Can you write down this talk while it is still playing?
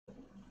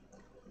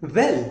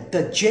Well,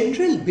 the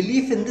general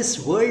belief in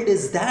this world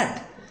is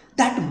that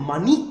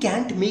money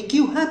can't make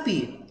you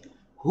happy.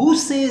 Who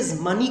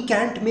says money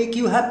can't make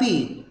you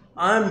happy?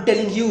 I'm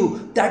telling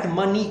you that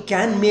money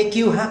can make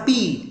you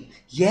happy.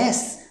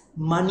 Yes,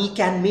 money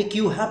can make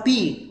you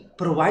happy,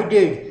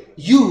 provided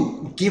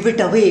you give it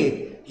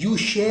away. You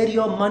share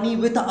your money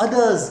with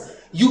others.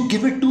 You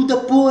give it to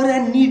the poor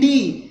and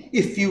needy.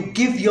 If you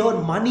give your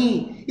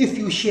money, if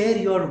you share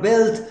your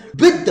wealth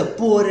with the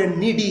poor and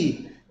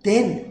needy,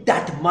 then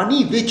that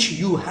money which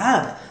you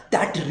have,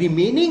 that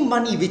remaining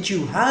money which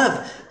you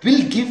have,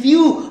 will give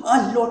you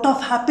a lot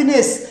of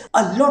happiness,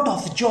 a lot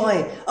of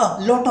joy,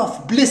 a lot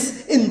of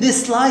bliss in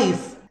this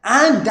life.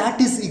 And that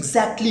is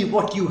exactly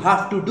what you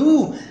have to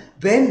do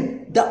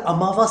when the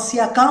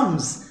Amavasya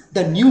comes,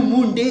 the new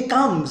moon day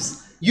comes.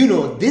 You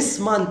know, this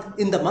month,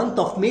 in the month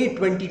of May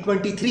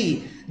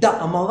 2023, the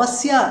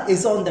Amavasya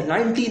is on the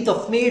 19th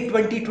of May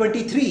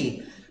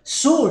 2023.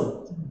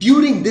 So,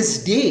 during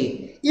this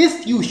day,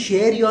 if you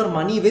share your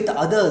money with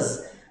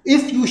others,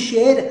 if you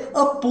share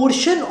a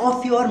portion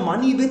of your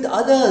money with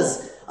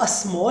others, a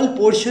small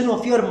portion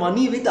of your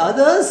money with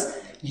others,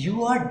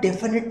 you are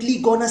definitely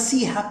gonna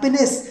see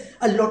happiness,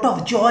 a lot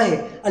of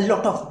joy, a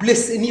lot of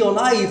bliss in your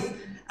life.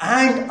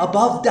 And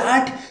above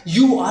that,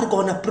 you are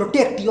gonna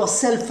protect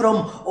yourself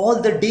from all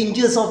the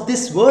dangers of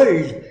this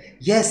world.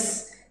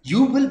 Yes,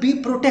 you will be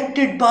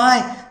protected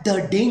by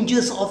the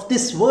dangers of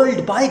this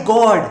world by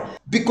God.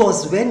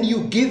 Because when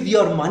you give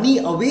your money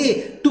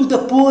away to the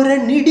poor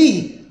and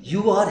needy,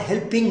 you are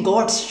helping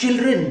God's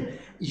children.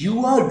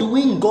 You are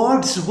doing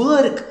God's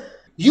work.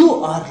 You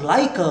are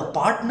like a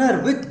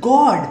partner with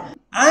God.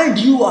 And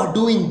you are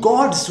doing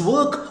God's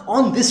work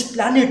on this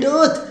planet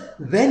Earth.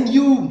 When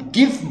you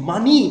give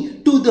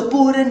money to the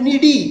poor and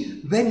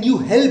needy, when you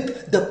help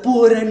the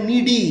poor and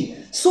needy.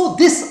 So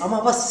this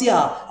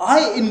Amavasya,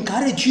 I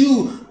encourage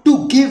you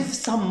to give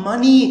some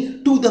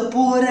money to the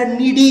poor and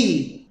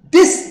needy.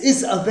 This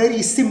is a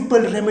very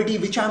simple remedy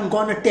which I'm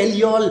gonna tell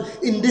y'all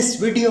in this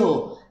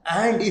video.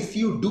 And if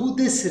you do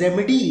this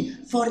remedy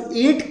for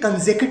 8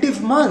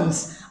 consecutive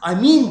months, I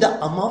mean the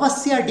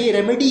Amavasya day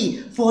remedy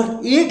for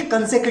 8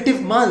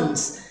 consecutive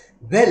months,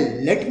 well,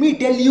 let me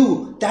tell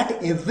you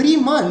that every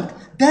month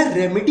the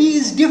remedy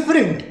is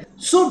different.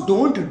 So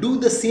don't do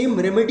the same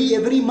remedy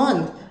every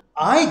month.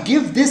 I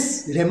give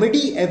this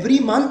remedy every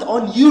month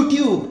on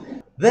YouTube.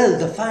 Well,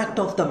 the fact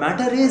of the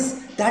matter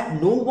is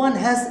that no one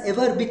has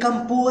ever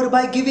become poor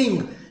by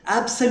giving.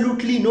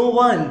 Absolutely no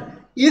one.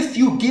 If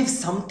you give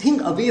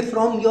something away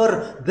from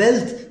your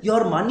wealth,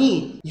 your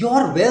money,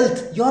 your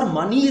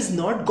money is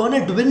not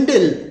gonna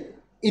dwindle.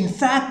 In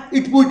fact,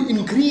 it would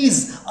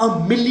increase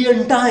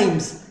 1,000,000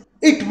 times.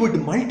 It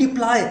would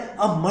multiply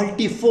a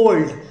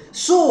multifold.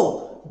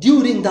 So,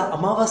 during the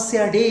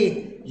Amavasya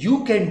day,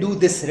 you can do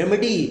this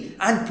remedy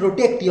and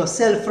protect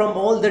yourself from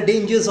all the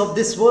dangers of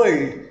this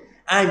world.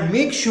 And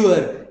make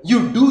sure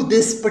you do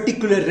this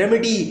particular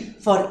remedy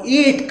for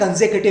 8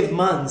 consecutive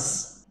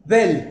months.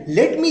 Well,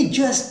 let me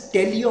just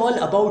tell you all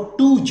about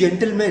 2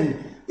 gentlemen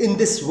in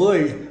this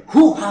world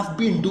who have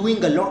been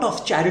doing a lot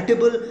of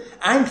charitable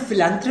and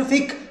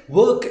philanthropic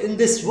work in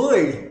this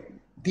world.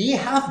 They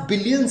have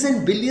billions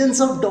and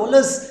billions of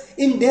dollars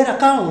in their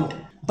account,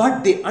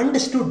 but they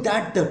understood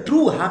that the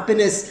true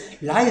happiness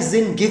lies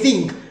in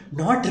giving,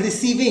 not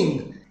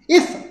receiving.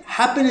 If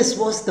happiness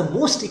was the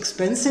most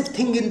expensive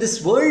thing in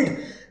this world,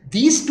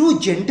 these 2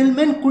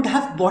 gentlemen could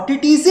have bought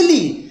it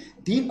easily.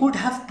 They could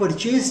have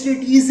purchased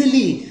it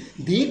easily.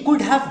 They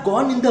could have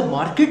gone in the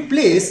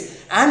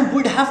marketplace and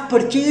would have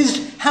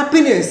purchased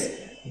happiness.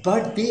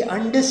 But they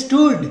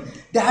understood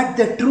that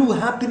the true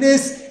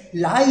happiness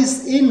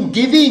lies in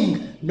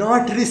giving,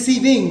 not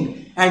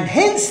receiving. And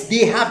hence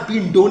they have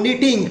been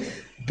donating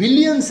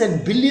billions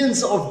and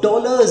billions of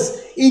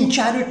dollars in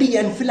charity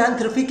and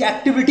philanthropic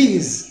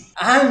activities.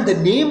 And the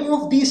name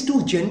of these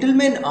 2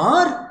 gentlemen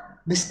are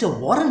Mr.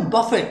 Warren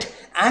Buffett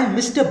and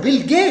Mr.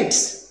 Bill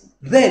Gates.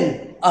 Well,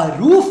 a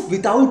roof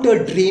without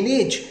a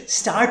drainage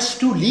starts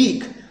to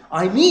leak.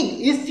 I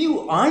mean, if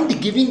you aren't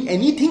giving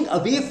anything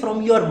away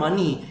from your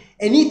money,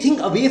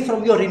 anything away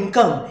from your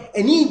income,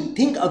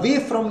 anything away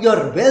from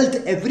your wealth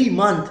every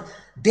month,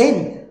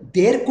 then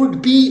there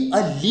could be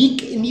a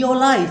leak in your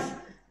life.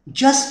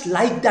 Just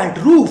like that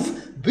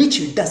roof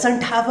which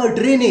doesn't have a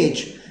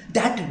drainage.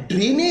 That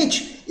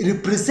drainage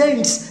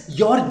represents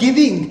your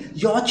giving,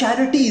 your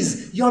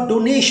charities, your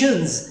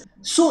donations.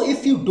 So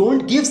if you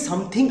don't give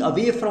something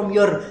away from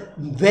your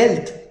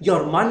wealth,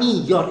 your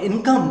money, your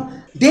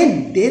income,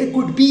 then there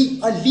could be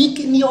a leak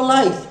in your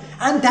life.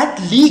 And that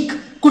leak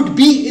could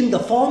be in the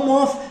form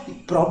of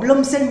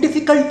problems and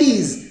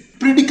difficulties,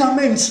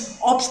 predicaments,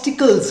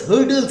 obstacles,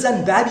 hurdles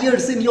and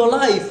barriers in your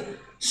life.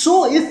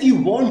 So if you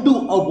want to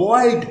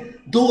avoid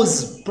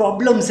those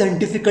problems and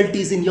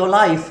difficulties in your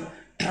life,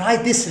 try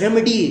this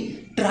remedy.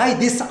 Try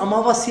this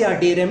Amavasya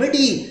day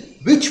remedy,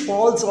 which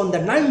falls on the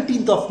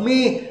 19th of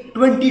May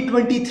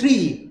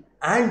 2023.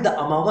 And the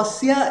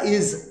Amavasya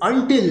is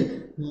until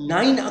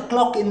 9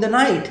 o'clock in the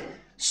night.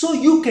 So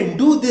you can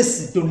do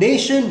this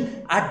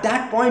donation at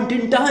that point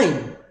in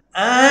time.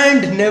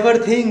 And never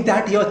think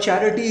that your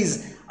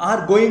charities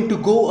are going to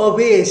go a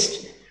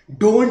waste.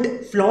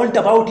 Don't flaunt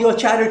about your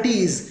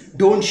charities.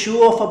 Don't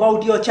show off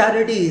about your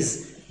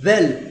charities.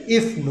 Well,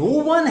 if no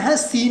one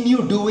has seen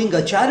you doing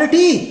a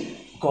charity,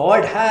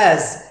 God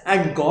has,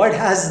 and God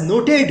has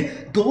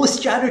noted those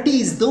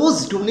charities,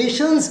 those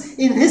donations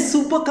in His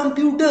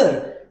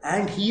supercomputer.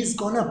 And He's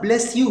gonna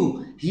bless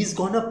you. He's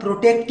gonna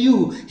protect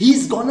you.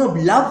 He's gonna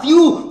love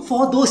you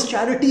for those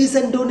charities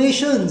and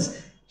donations.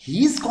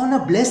 He's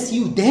gonna bless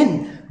you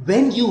then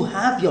when you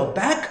have your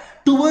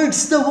back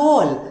towards the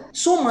wall.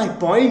 So my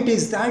point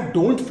is that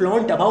don't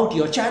flaunt about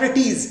your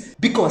charities,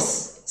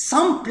 because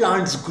some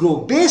plants grow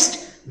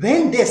best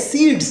when their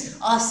seeds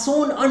are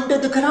sown under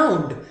the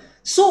ground.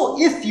 So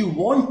if you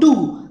want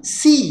to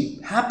see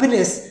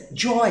happiness,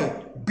 joy,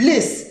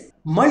 bliss,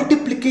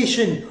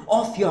 multiplication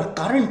of your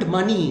current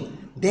money,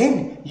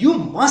 then you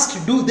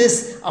must do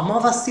this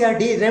Amavasya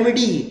day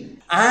remedy.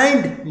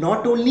 And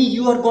not only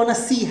you are gonna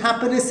see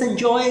happiness and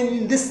joy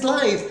in this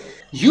life,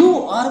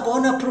 you are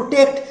gonna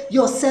protect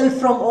yourself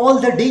from all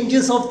the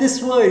dangers of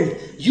this world.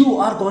 You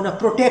are gonna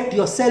protect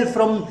yourself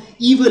from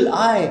evil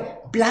eye,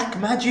 black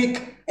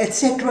magic,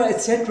 etc.,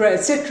 etc.,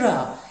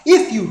 etc.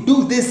 If you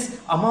do this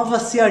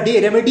Amavasya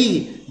day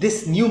remedy,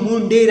 this new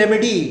moon day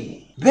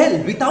remedy.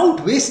 Well,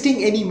 without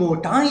wasting any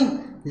more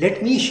time,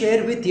 let me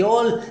share with you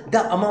all the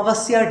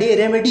Amavasya day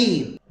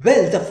remedy.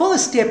 Well, the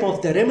first step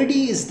of the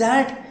remedy is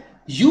that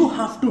you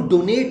have to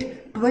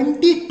donate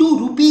 22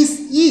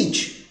 rupees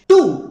each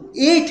to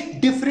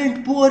 8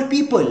 different poor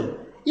people.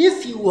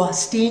 If you are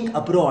staying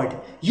abroad,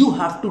 you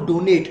have to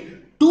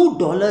donate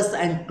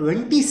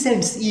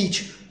 $2.20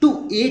 each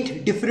to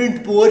 8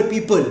 different poor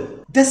people.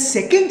 The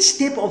second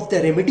step of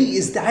the remedy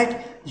is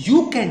that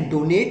you can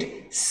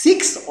donate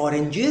 6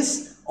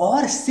 oranges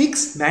or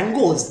 6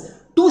 mangoes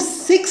to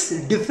 6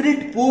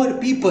 different poor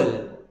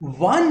people.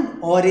 1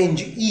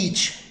 orange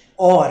each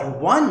or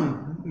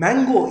 1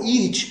 mango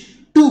each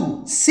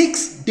to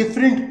 6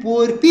 different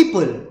poor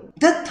people.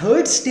 The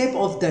third step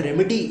of the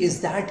remedy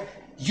is that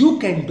you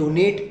can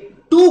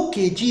donate 2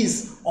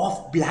 kgs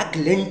of black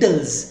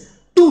lentils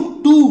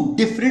to 2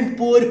 different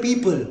poor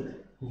people.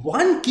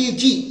 1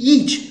 kg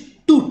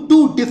each to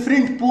 2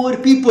 different poor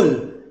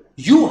people.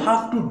 You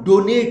have to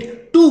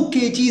donate 2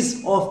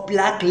 kgs of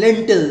black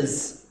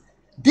lentils.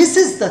 This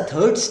is the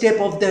third step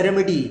of the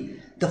remedy.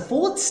 The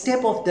fourth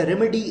step of the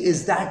remedy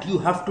is that you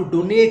have to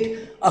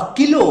donate a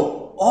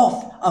kilo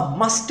of a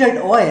mustard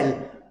oil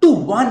to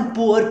 1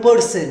 poor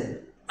person.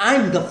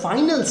 And the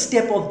final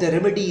step of the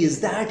remedy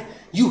is that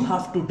you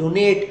have to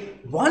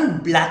donate 1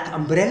 black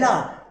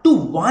umbrella to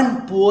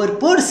 1 poor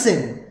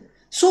person.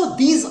 So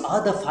these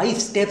are the 5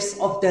 steps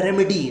of the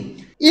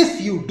remedy. If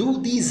you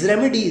do these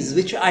remedies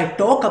which I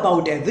talk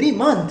about every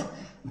month,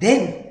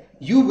 then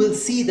you will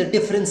see the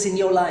difference in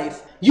your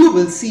life. You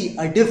will see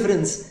a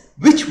difference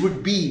which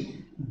would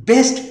be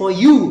best for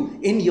you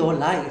in your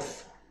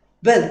life.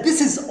 Well, this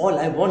is all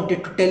I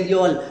wanted to tell you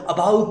all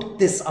about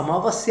this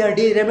Amavasya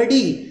day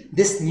remedy,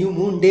 this new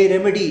moon day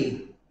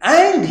remedy.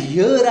 And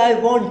here I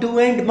want to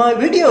end my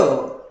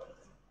video.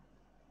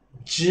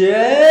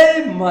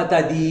 Jai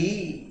Mata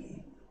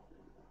Di,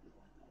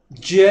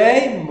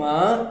 Jai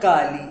Ma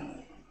Kali.